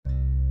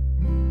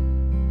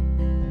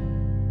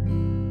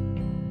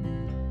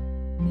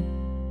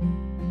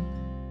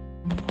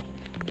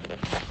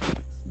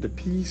The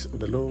peace of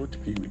the Lord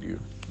be with you.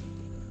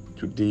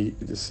 Today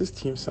is the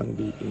 16th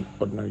Sunday in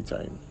Ordinary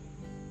Time.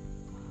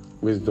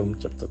 Wisdom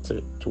chapter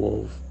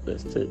 12,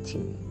 verse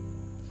 13,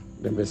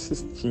 then verse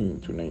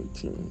 16 to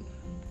 19.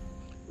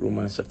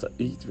 Romans chapter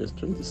 8, verse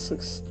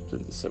 26 to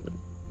 27.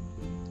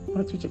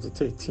 Matthew chapter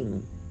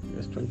 13,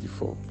 verse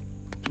 24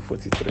 to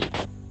 43.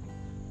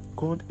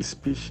 God is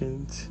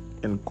patient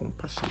and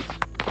compassionate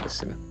to the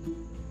sinner.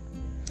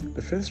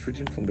 The first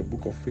reading from the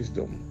book of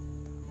Wisdom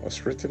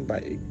was written by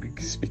a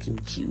Greek-speaking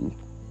Jew,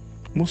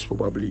 most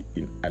probably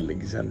in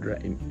Alexandria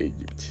in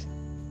Egypt.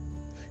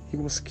 He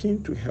was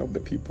keen to help the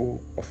people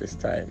of his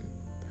time,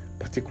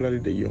 particularly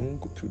the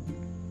young, to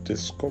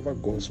discover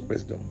God's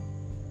wisdom.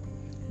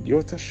 The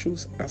author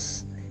shows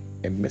us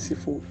a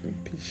merciful,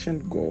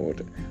 impatient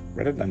God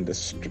rather than the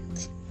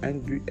strict,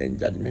 angry, and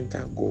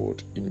judgmental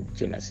God in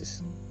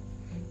Genesis.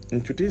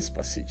 In today's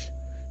passage,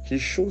 he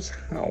shows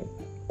how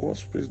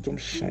God's wisdom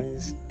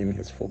shines in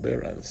his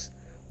forbearance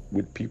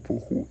with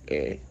people who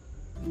err,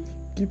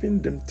 giving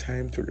them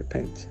time to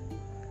repent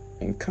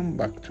and come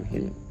back to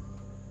him.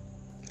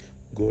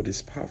 God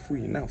is powerful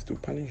enough to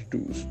punish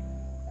those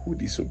who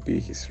disobey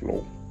his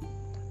law,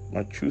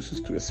 but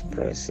chooses to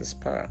express his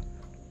power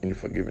in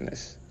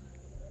forgiveness.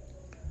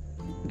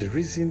 The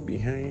reason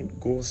behind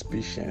God's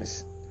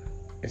patience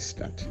is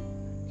that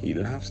he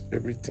loves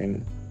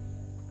everything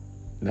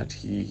that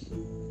he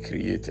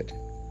created,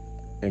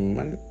 and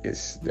man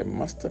is the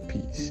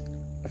masterpiece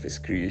of his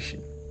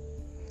creation.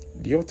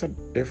 The author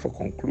therefore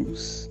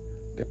concludes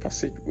the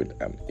passage with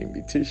an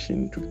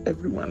invitation to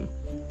everyone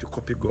to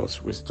copy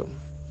God's wisdom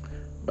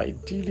by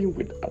dealing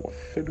with our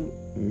fellow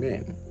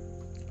men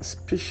as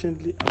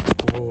patiently as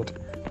God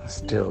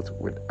has dealt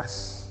with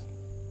us.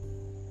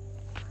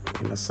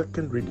 In a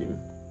second reading,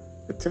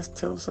 the text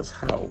tells us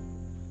how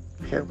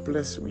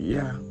helpless we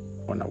are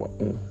on our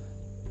own.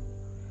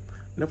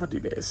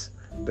 Nevertheless,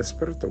 the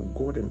Spirit of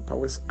God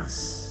empowers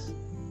us.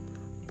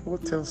 Paul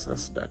tells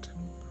us that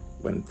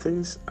when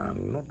things are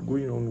not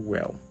going on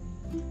well,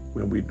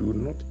 when we do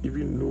not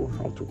even know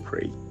how to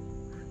pray,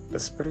 the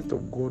Spirit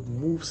of God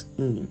moves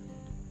in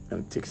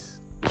and takes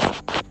in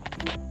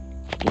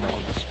our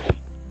history.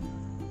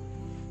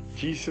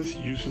 Jesus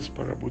uses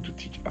parables to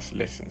teach us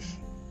lessons.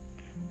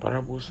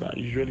 Parables are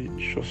usually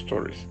short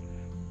stories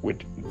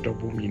with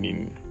double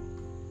meaning.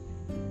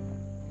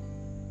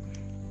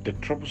 The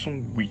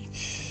troublesome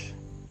weeds.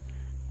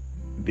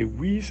 The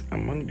weeds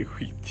among the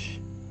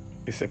wheat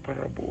is a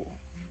parable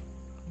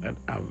that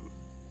have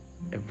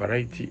a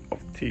variety of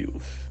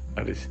tails,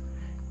 that is,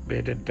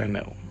 bearded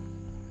Daniel.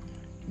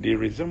 They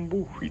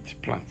resemble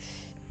wheat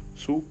plants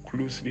so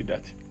closely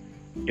that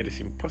it is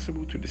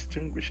impossible to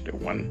distinguish the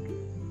one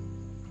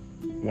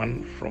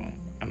from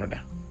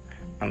another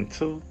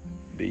until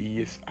the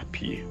ears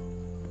appear.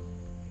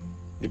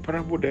 The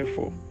parable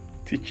therefore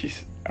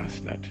teaches us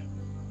that,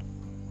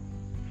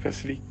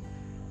 firstly,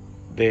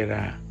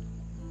 there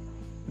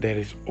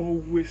is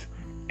always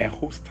a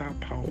hostile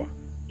power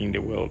in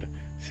the world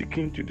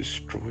seeking to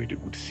destroy the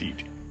good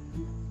seed.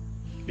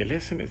 The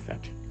lesson is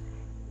that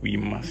we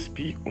must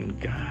be on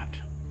guard.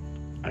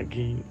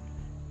 Again,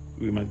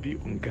 we must be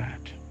on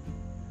guard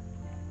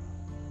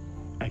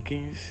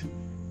against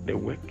the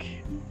work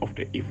of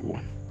the evil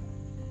one.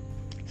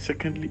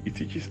 Secondly, it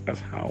teaches us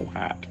how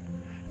hard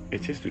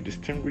it is to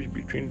distinguish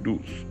between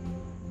those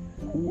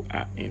who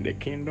are in the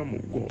kingdom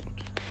of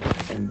God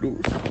and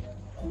those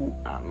who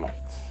are not.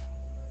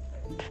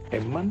 A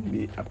man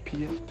may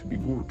appear to be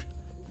good,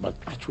 but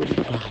actually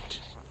bad,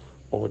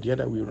 or the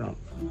other way around.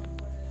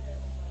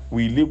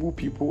 We label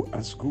people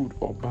as good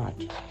or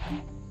bad,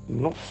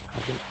 not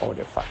having all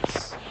the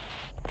facts.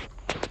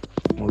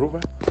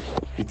 Moreover,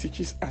 it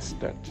teaches us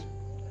that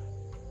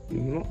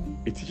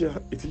it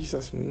teaches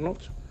us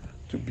not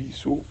to be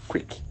so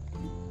quick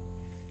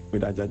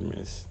with our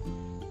judgments.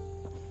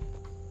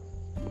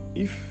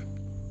 If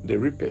the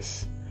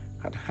reapers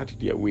had had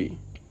their way,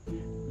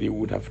 they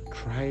would have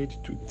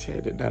tried to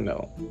tear the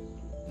Daniel,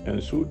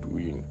 and so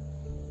doing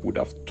would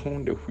have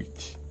torn the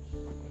wheat.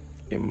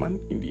 A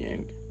man in the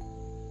end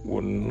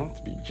will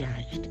not be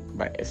judged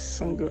by a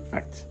single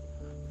act,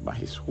 but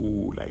his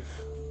whole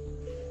life.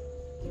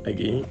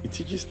 Again, it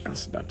teaches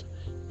us that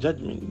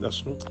judgment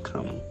does not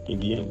come in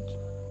the end.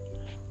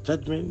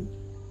 Judgment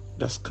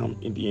does come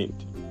in the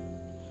end.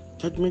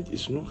 Judgment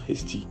is not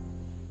hasty,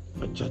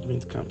 but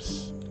judgment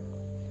comes.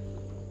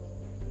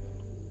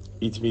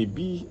 It may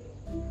be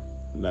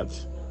that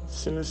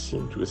sinners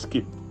seem to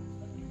escape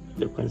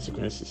the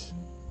consequences.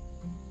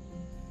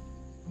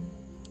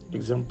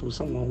 Example,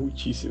 someone who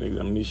cheats in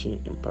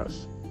examination and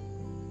pass.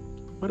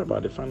 What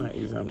about the final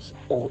exams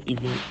or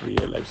even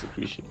real life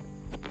situation?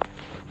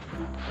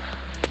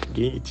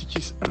 Again, it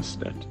teaches us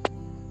that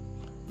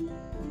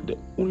the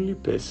only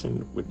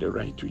person with the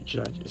right to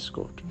judge is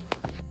God.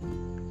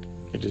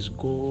 It is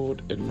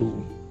God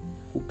alone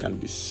who can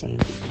discern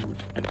the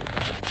good and the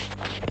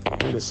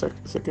bad. And the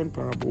second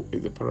parable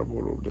is the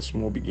parable of the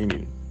small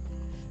beginning.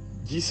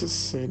 Jesus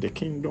said the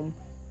kingdom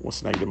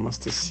was like the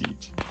mustard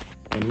seed,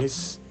 and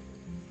its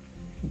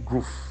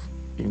growth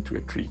into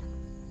a tree.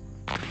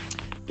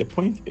 The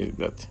point is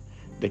that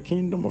the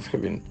kingdom of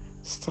heaven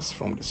starts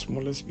from the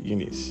smallest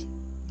beginnings,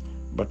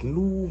 but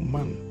no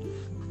man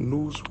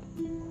knows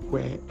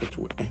where it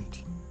will end.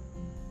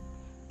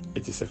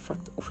 It is a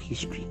fact of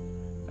history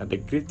that the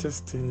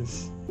greatest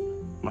things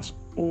must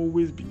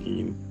always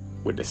begin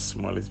with the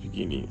smallest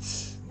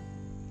beginnings.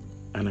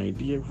 An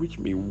idea which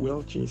may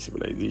well change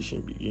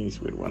civilization begins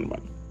with one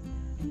man.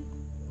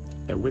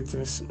 A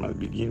witness must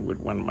begin with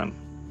one man.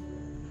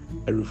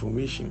 A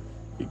reformation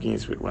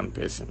begins with one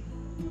person.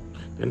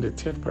 Then the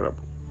third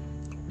parable,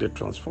 the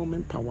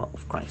transforming power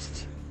of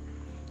Christ.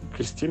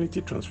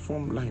 Christianity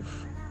transformed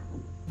life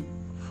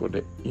for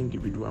the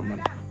individual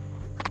man.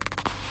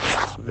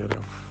 So there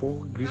are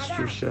 4 great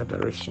social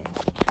directions.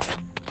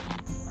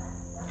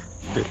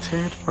 The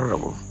third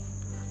parable,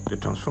 the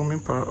transforming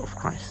power of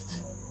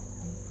Christ.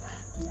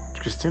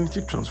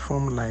 Christianity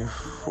transformed life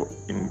for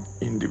an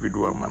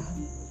individual man.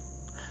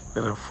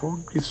 There are 4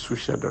 great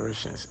social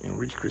directions in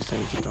which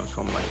Christianity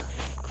transformed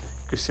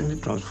life.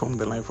 Christianity transformed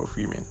the life of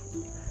women.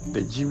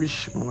 The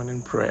Jewish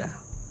morning prayer,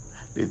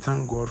 they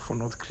thank God for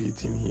not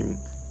creating him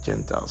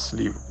Gentile,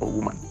 slave, or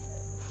woman.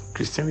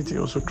 Christianity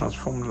also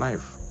transformed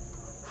life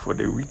for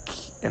the weak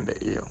and the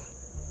ill.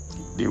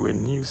 They were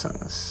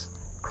nuisance.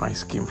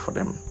 Christ came for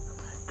them.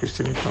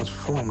 Christianity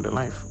transformed the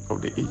life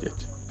of the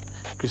aged.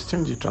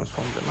 Christianity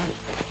transformed the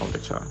life of the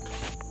child.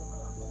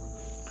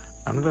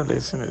 Another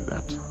lesson is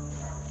that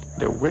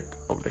the work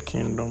of the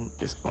kingdom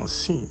is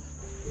unseen.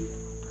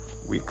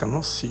 We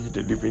cannot see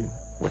the living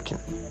working.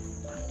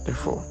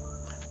 Therefore,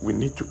 we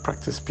need to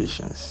practice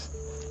patience,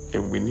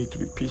 and we need to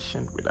be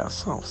patient with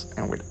ourselves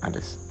and with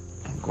others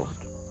and God.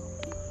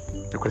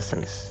 The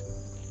question is,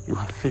 you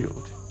have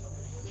failed,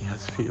 he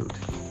has failed,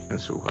 and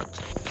so what?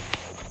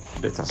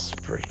 Let us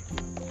pray.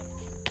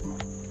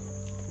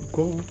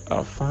 God,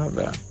 our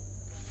Father,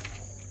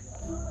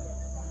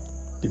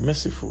 be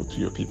merciful to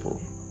your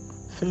people.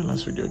 Fill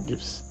us with your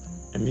gifts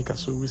and make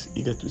us always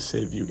eager to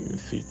serve you in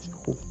faith,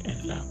 hope,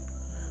 and love.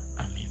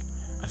 Amen.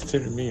 I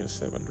still remain your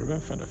servant,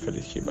 Reverend Father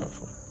Felix.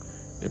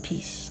 The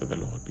peace of the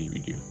Lord be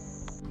with you.